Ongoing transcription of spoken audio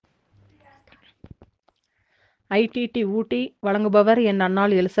IDD ஊட்டி வழங்குபவர் என்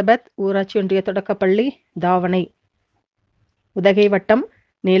அன்னாள் Elizabeth. ஊராட்சி ஒன்றிய தொடக்கப்பள்ளி தாவணை, உதகை வட்டம்,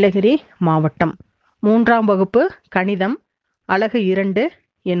 நீலகிரி மாவட்டம். 3ஆம் வகுப்பு கணிதம், அலகு 2,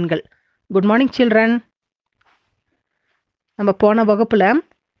 எண்கள். Good morning children. நம்ம போன வகுப்புல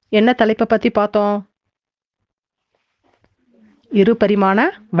என்ன தலைப்பை பத்தி பார்த்தோம்? இருபரிமாண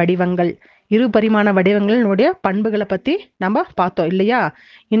வடிவங்கள். இருபரிமாண வடிவங்களினுடைய பண்புகளை பத்தி நம்ம பார்த்தோம் இல்லையா?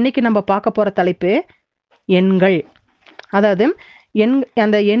 இன்னைக்கு நம்ம பார்க்க போற தலைப்பு எண்கள். அதாவது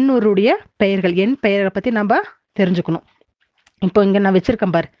அந்த எண்ணுடைய பெயர்கள், எண் பெயரை பத்தி நம்ம தெரிஞ்சுக்கணும். இப்போ இங்க நான்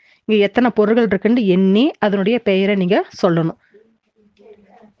வச்சிருக்கேன் பாரு, இங்க எத்தனை பொருள்கள் இருக்குன்னு எண்ணி அதனுடைய பெயரை நீங்க சொல்லணும்.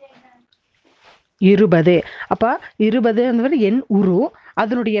 20. அப்ப 20 எண் உரு,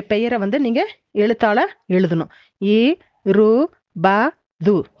 அதனுடைய பெயரை நீங்க எழுத்தால எழுதணும்.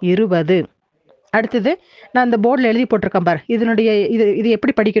 இ-ரு-ப-து, 20. அடுத்தது நான் இந்த போர்டில் எழுதி போட்டிருக்கேன் பாரு, இது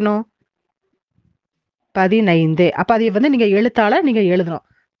எப்படி படிக்கணும்? 15. அப்ப அதை நீங்க எழுத்தால நீங்க எழுதணும்.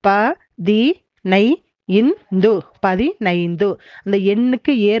 ப-தி-நை-இந்து, 15. அந்த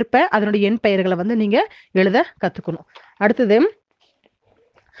எண்ணுக்கு ஏற்ப அதனுடைய எண் பெயர்களை நீங்க எழுத கத்துக்கணும். அடுத்தது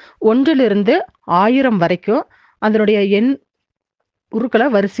 1 1000 வரைக்கும் அதனுடைய எண் உருக்களை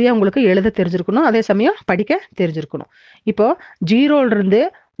வரிசையா உங்களுக்கு எழுத தெரிஞ்சிருக்கணும். அதே சமயம் படிக்க தெரிஞ்சிருக்கணும். இப்போ 0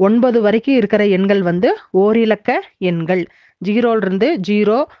 9 வரைக்கும் இருக்கிற எண்கள் ஓரிலக்க எண்கள். 0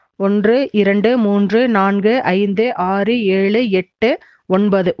 0, 1, 2, 3, 4, 5, 6, 7, 8,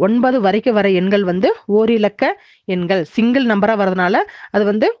 9. 9 வரைக்கும் வர எண்கள் ஓரிலக்க எண்கள். சிங்கிள் நம்பரா வரதுனால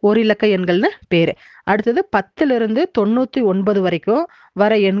அது ஓரிலக்க எண்கள்னு பேரு. அடுத்தது 10 99 வரைக்கும்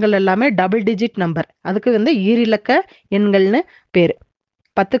வர எண்கள் எல்லாமே டபுள் டிஜிட் நம்பர். அதுக்கு ஈரிலக்க எண்கள்னு பேரு.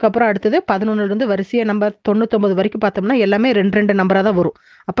 10க்கு அப்புறம் அடுத்தது 11 வரிசையா நம்பர் 99 வரைக்கும் பார்த்தோம்னா எல்லாமே 2 நம்பரா தான் வரும்.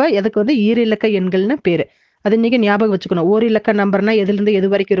 அப்ப எதுக்கு ஈரிலக்க எண்கள்னு பேரு. அது நீங்க ஞாபகம் வச்சுக்கணும். ஓரிலக்க நம்பர்னா எதுலேருந்து எது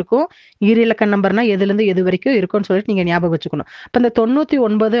வரைக்கும் இருக்கும், ஈரிலக்க நம்பர்னா எதுலேருந்து எது வரைக்கும் இருக்கும்னு சொல்லிட்டு நீங்க ஞாபகம் வச்சுக்கணும். இப்போ இந்த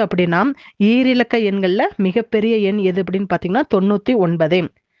 99 அப்படின்னா ஈரிலக்க எண்கள்ல மிகப்பெரிய எண் எது அப்படின்னு பார்த்தீங்கன்னா 99.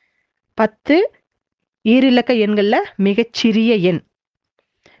 10 ஈரிலக்க எண்கள்ல மிகச்சிறிய எண்.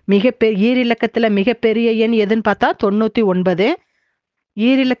 ஈரிலக்கத்துல மிகப்பெரிய எண் எதுன்னு பார்த்தா 99.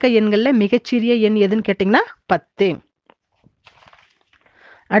 ஈரிலக்க எண்கள்ல மிகச்சிறிய எண் எதுன்னு கேட்டீங்கன்னா 10.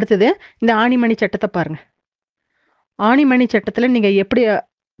 அடுத்தது இந்த ஆணிமணி சட்டத்தை பாருங்க. ஆணிமணி சட்டத்துல நீங்க எப்படி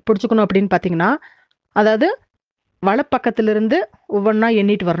பிடிச்சுக்கணும் அப்படின்னு பாத்தீங்கன்னா, அதாவது வலப்பக்கத்திலிருந்து ஒவ்வொன்றா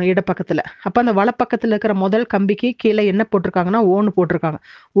எண்ணிட்டு வரணும் இடப்பக்கத்துல. அப்ப அந்த வலப்பக்கத்துல இருக்கிற முதல் கம்பிக்கு கீழே என்ன போட்டிருக்காங்கன்னா ஓன்னு போட்டிருக்காங்க.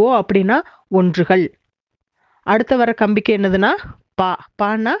 ஓ அப்படின்னா ஒன்றுகள். அடுத்து வர கம்பிக்கு என்னதுன்னா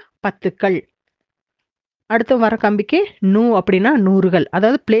பான்னா 10கள். அடுத்து வர கம்பிக்கு நூ அப்படின்னா 100கள்.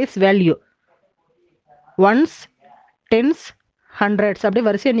 அதாவது place value, once, tense, hundreds, அப்படி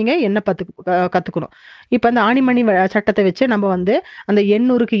வரிசையா நீங்க என்ன கத்துக்கணும். இப்ப அந்த ஆணிமணி சட்டத்தை வச்சு நம்ம அந்த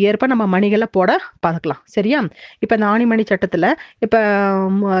எண்ணூறுக்கு ஏற்ப நம்ம மணிகளை போட பார்க்கலாம். சரியா? இப்ப இந்த ஆணிமணி சட்டத்துல இப்ப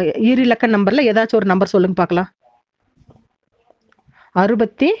ஈரிலக்க நம்பர்ல ஏதாச்சும் ஒரு நம்பர் சொல்லுங்க பார்க்கலாம்.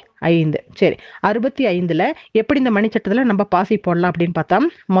 65. சரி, 65ல எப்படி இந்த மணி சட்டத்துல நம்ம பாசி போடலாம் அப்படின்னு பார்த்தா,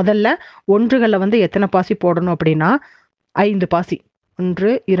 முதல்ல ஒன்றுகள்ல எத்தனை பாசி போடணும் அப்படின்னா 5 பாசி.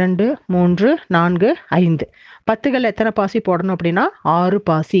 1, 2, 3, 4, 5. 10கள் எத்தனை பாசி போடணும் அப்படின்னா 6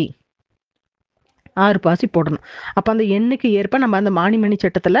 பாசி. 6 பாசி போடணும். அப்ப அந்த எண்ணுக்கு ஏற்ப நம்ம அந்த ஆணிமணி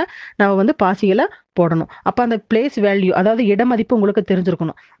சட்டத்துல நம்ம பாசிகளை போடணும். அப்ப அந்த பிளேஸ் வேல்யூ, அதாவது இடமதிப்பு உங்களுக்கு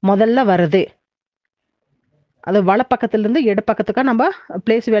தெரிஞ்சிருக்கணும். முதல்ல வருது அது வலப்பக்கத்துல இருந்து இடப்பக்கத்துக்கா நம்ம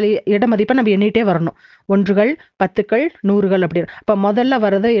பிளேஸ் வேல்யூ, இடமதிப்பை நம்ம எண்ணிட்டே வரணும். ஒன்றுகள், 10கள், 100கள் அப்படின்னு. அப்ப முதல்ல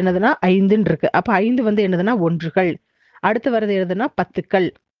வர்றது என்னதுன்னா 5ன்னு இருக்கு. அப்ப 5 என்னதுன்னா ஒன்றுகள். அடுத்து வர்றது என்னதுன்னா 10கள்.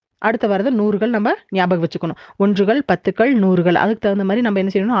 அடுத்து வர்றது 100கள். நம்ம ஞாபகம் வச்சுக்கணும். ஒன்றுகள், 10கள், 100கள். அதுக்கு தகுந்த மாதிரி நம்ம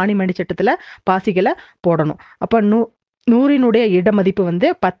என்ன செய்யணும், ஆணிமணி சட்டத்துல பாசிகளை போடணும். அப்ப 100னுடைய இடமதிப்பு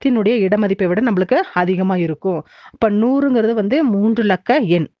 10னுடைய இடமதிப்பை விட நம்மளுக்கு அதிகமா இருக்கும். அப்ப 100ங்கிறது 3 இலக்க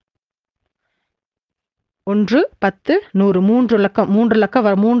எண். 1, 10, 100, 3 இலக்கம்.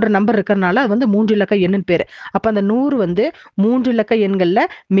 3 நம்பர் இருக்கிறதுனால அது 3 இலக்க எண்ணுன்னு பேரு. அப்ப அந்த 100 3 இலக்க எண்கள்ல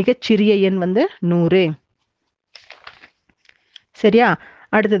மிகச்சிறிய எண் 100. சரியா?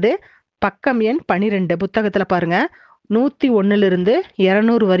 அடுத்தது பக்கம் எண் 12 புத்தகத்துல பாருங்க. 101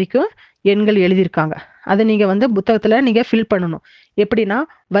 200 வரைக்கும் எண்கள் எழுதியிருக்காங்க. அதை நீங்க புத்தகத்துல நீங்க ஃபில் பண்ணணும். எப்படின்னா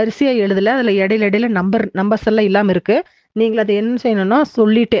வரிசையா எழுதல, அதுல இடையில நம்பர்ஸ் எல்லாம் இல்லாம இருக்கு. நீங்க அதை என்ன செய்யணும்னா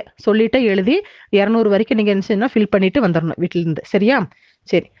சொல்லிட்டு எழுதி 200 வரைக்கும் நீங்க என்ன செய்யணும், ஃபில் பண்ணிட்டு வந்துடணும் வீட்டுல இருந்து. சரியா?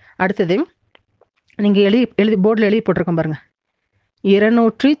 சரி, அடுத்தது நீங்க எழுதி போர்டில் எழுதி போட்டிருக்கோம் பாருங்க.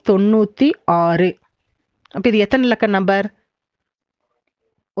 296. அப்ப இது எத்தனை இலக்க நம்பர்?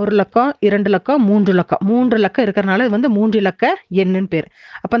 1 இலக்கம், 2 இலக்கம், 3 இலக்கம். 3 இலக்கம் இருக்கிறதுனால இது 3 இலக்க எண்ணுன்னு பேர்.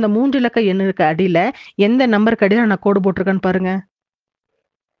 அப்ப அந்த 3 இலக்க எண்ணுக்கு அடியில எந்த நம்பருக்கு அடியில நான் கோடு போட்டிருக்கேன்னு பாருங்க.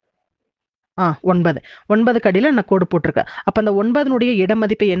 9. 9க்கு அடியில் நான் கோடு போட்டிருக்கேன். அப்போ அந்த 9னுடைய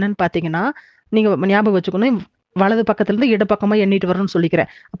இடமதிப்பு என்னன்னு பார்த்தீங்கன்னா, நீங்கள் ஞாபகம் வச்சுக்கணும், வலது பக்கத்துலேருந்து இடப்பக்கமாக எண்ணிட்டு வரணும்னு சொல்லிக்கிறேன்.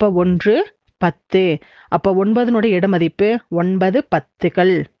 அப்போ 1 10. அப்போ 9னுடைய இடமதிப்பு 9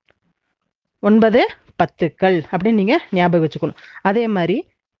 10கள். 9 10கள் அப்படின்னு நீங்கள் ஞாபகம் வச்சுக்கணும். அதே மாதிரி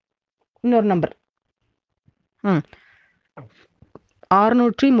இன்னொரு நம்பர்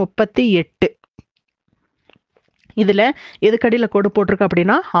 638. இதுல எதுக்கடியில் கோடு போட்டிருக்கு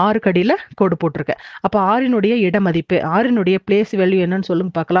அப்படின்னா 6 கடியில் கோடு போட்டிருக்கு. அப்போ 6னுடைய இடமதிப்பு, 6னுடைய பிளேஸ் வேல்யூ என்னன்னு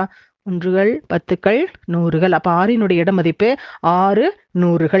சொல்லுங்க பார்க்கலாம். 1கள் 10கள் 100கள். அப்போ 6னுடைய இடமதிப்பு 6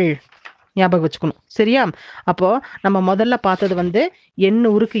 100கள். ஞாபகம் வச்சுக்கணும். சரியா? அப்போ நம்ம முதல்ல பார்த்தது வந்து எண்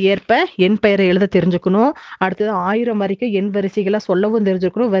உருக்கு ஏற்ப எண் பெயரை எழுத தெரிஞ்சுக்கணும். அடுத்தது 1000 வரைக்கும் எண் வரிசைகளை சொல்லவும்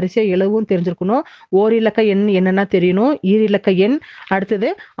தெரிஞ்சுக்கணும், வரிசையை எழுதவும் தெரிஞ்சிருக்கணும். ஓரிலக்க எண் என்னன்னா தெரியணும், ஈரிலக்க எண். அடுத்தது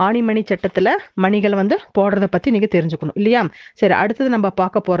ஆணிமணி சட்டத்துல மணிகளை வந்து போடுறத பத்தி நீங்க தெரிஞ்சுக்கணும் இல்லையா? சரி, அடுத்தது நம்ம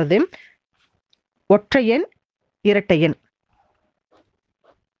பார்க்க போறது ஒற்றை எண், இரட்டை எண்.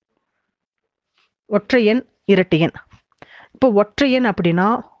 ஒற்றை எண், இரட்டை எண். இப்போ ஒற்றை எண் அப்படின்னா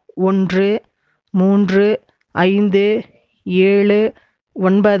 1 3 5 7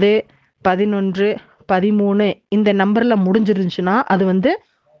 9 11 13 இந்த நம்பர்ல முடிஞ்சிருந்துச்சுன்னா அது வந்து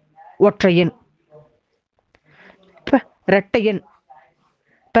ஒற்றை எண். இப்ப இரட்டை எண்.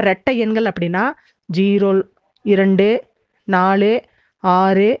 இப்ப இரட்டை எண்கள் அப்படின்னா 0 2 4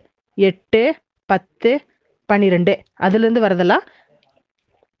 6 8 10 12 அதுல இருந்து வரதெல்லாம்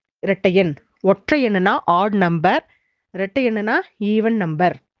இரட்டை எண். ஒற்றை எண்ணுனா ஆட் நம்பர், இரட்டை எண்ணுனா ஈவன்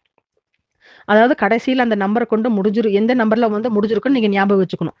நம்பர். அதாவது கடைசியில் அந்த நம்பரை கொண்டு முடிஞ்சிரும், எந்த நம்பர்ல வந்து முடிஞ்சிருக்குன்னு நீங்க ஞாபகம்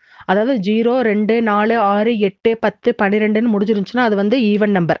வச்சுக்கணும். அதாவது 0 2 4 6 8 10 12ன்னு முடிஞ்சிருந்துச்சுன்னா அது வந்து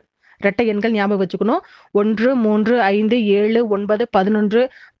ஈவன் நம்பர். இரட்டை எண்கள் ஞாபகம் வச்சுக்கணும். 1 3 5 7 9 11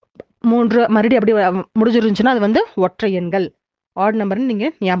 3 மறுபடியும் அப்படி முடிஞ்சிருந்துச்சுன்னா அது வந்து ஒற்றை எண்கள், ஆட் நம்பர்னு நீங்க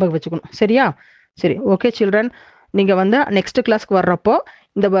ஞாபகம் வச்சுக்கணும். சரியா? சரி, ஓகே சில்ட்ரன். நீங்க வந்து நெக்ஸ்ட் கிளாஸ்க்கு வர்றப்போ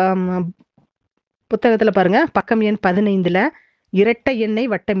இந்த புத்தகத்துல பாருங்க, பக்கம் எண் 15ல இரட்டை எண்ணை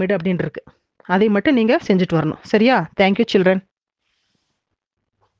வட்டமிடு அப்படின்னு இருக்கு. அதை மட்டும் நீங்க செஞ்சுட்டு வரணும். சரியா? Thank you children.